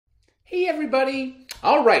Hey everybody!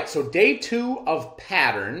 All right, so day 2 of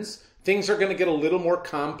patterns. Things are going to get a little more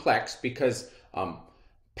complex because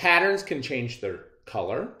patterns can change their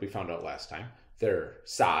color, we found out last time, their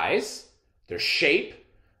size, their shape.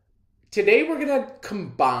 Today we're going to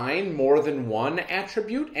combine more than one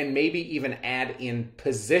attribute and maybe even add in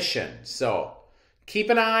position. So keep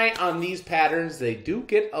an eye on these patterns. They do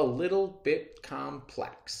get a little bit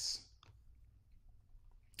complex.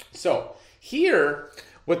 So here,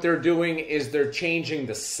 what they're doing is they're changing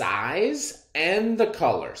the size and the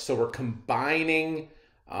color. So we're combining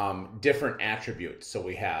different attributes. So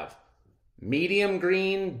we have medium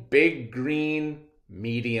green, big green,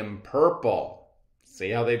 medium purple.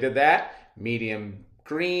 See how they did that? Medium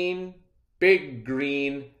green, big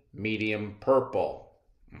green, medium purple.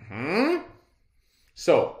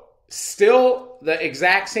 So still the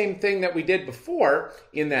exact same thing that we did before,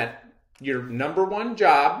 in that your number one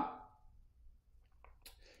job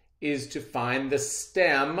is to find the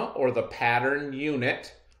stem or the pattern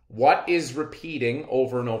unit, what is repeating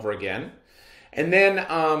over and over again. And then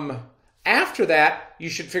after that, you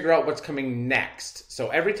should figure out what's coming next. So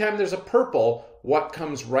every time there's a purple, what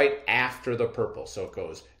comes right after the purple? So it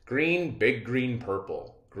goes green, big green,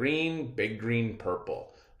 purple, green, big green,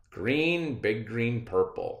 purple, green, big green,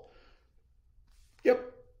 purple.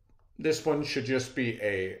 Yep, this one should just be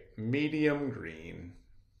a medium green.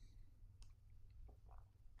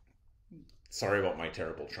 Sorry about my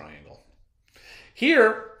terrible triangle.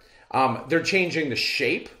 Here, they're changing the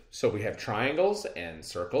shape. So we have triangles and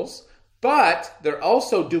circles, but they're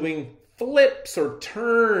also doing flips or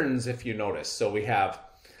turns, if you notice. So we have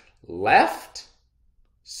left,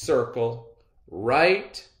 circle,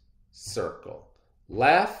 right, circle,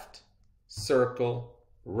 left, circle,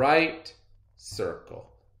 right,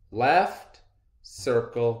 circle, left,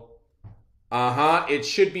 circle. It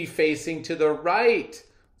should be facing to the right.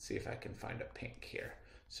 See if I can find a pink here.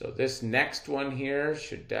 So this next one here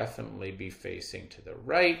should definitely be facing to the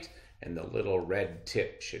right, and the little red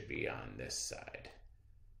tip should be on this side.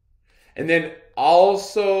 And then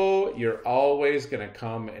also, you're always going to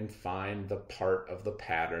come and find the part of the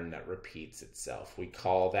pattern that repeats itself. We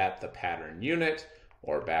call that the pattern unit,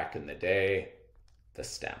 or back in the day, the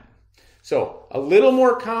stem. So a little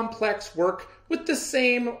more complex work with the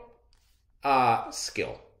same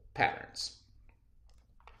skill patterns.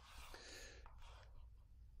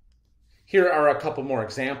 Here are a couple more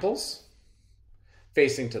examples.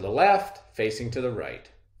 Facing to the left, facing to the right,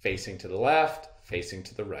 facing to the left, facing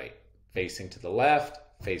to the right, facing to the left,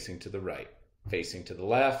 facing to the right, facing to the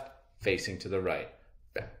left, facing to the right.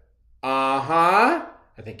 I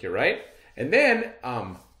think you're right. And then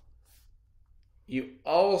you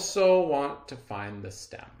also want to find the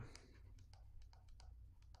stem.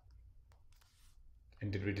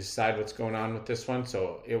 And did we decide what's going on with this one?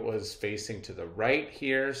 So it was facing to the right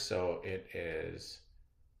here, so it is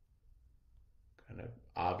going to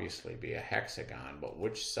obviously be a hexagon, but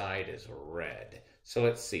which side is red? So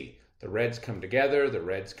let's see. The reds come together, the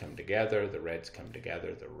reds come together, the reds come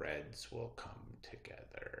together, the reds will come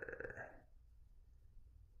together.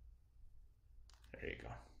 There you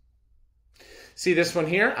go. See this one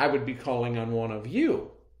here? I would be calling on one of you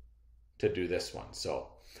to do this one. So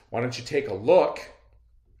why don't you take a look?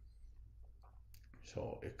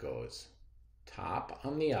 So it goes top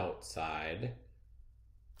on the outside.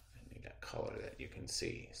 I need a color that you can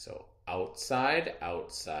see. So outside,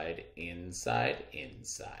 outside, inside,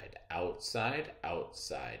 inside, outside,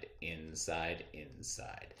 outside, inside,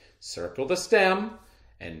 inside. Circle the stem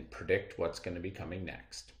and predict what's going to be coming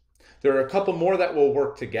next. There are a couple more that will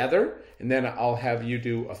work together, and then I'll have you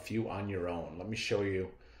do a few on your own. Let me show you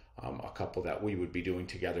a couple that we would be doing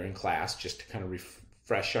together in class just to kind of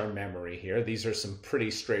refresh our memory here. These are some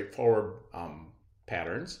pretty straightforward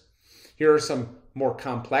patterns. Here are some more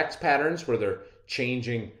complex patterns where they're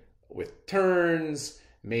changing with turns.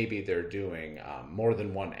 Maybe they're doing more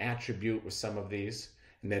than one attribute with some of these.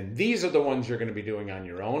 And then these are the ones you're going to be doing on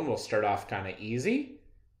your own. We'll start off kind of easy,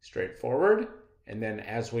 straightforward. And then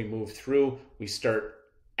as we move through, we start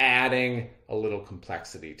adding a little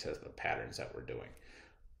complexity to the patterns that we're doing.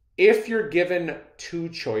 If you're given two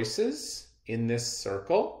choices in this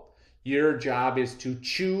circle, your job is to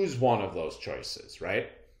choose one of those choices, right?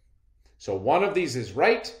 So one of these is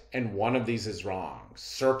right and one of these is wrong.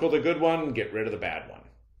 Circle the good one, get rid of the bad one.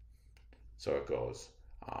 So it goes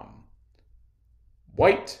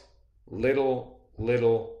white, little,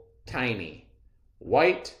 little, tiny.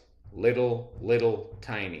 White, little, little,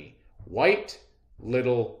 tiny. White,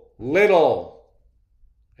 little, little.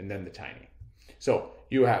 And then the tiny. So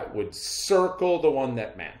you would circle the one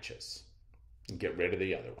that matches and get rid of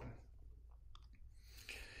the other one.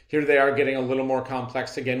 Here they are getting a little more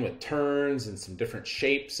complex again with turns and some different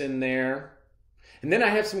shapes in there. And then I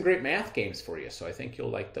have some great math games for you, so I think you'll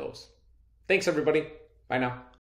like those. Thanks, everybody. Bye now.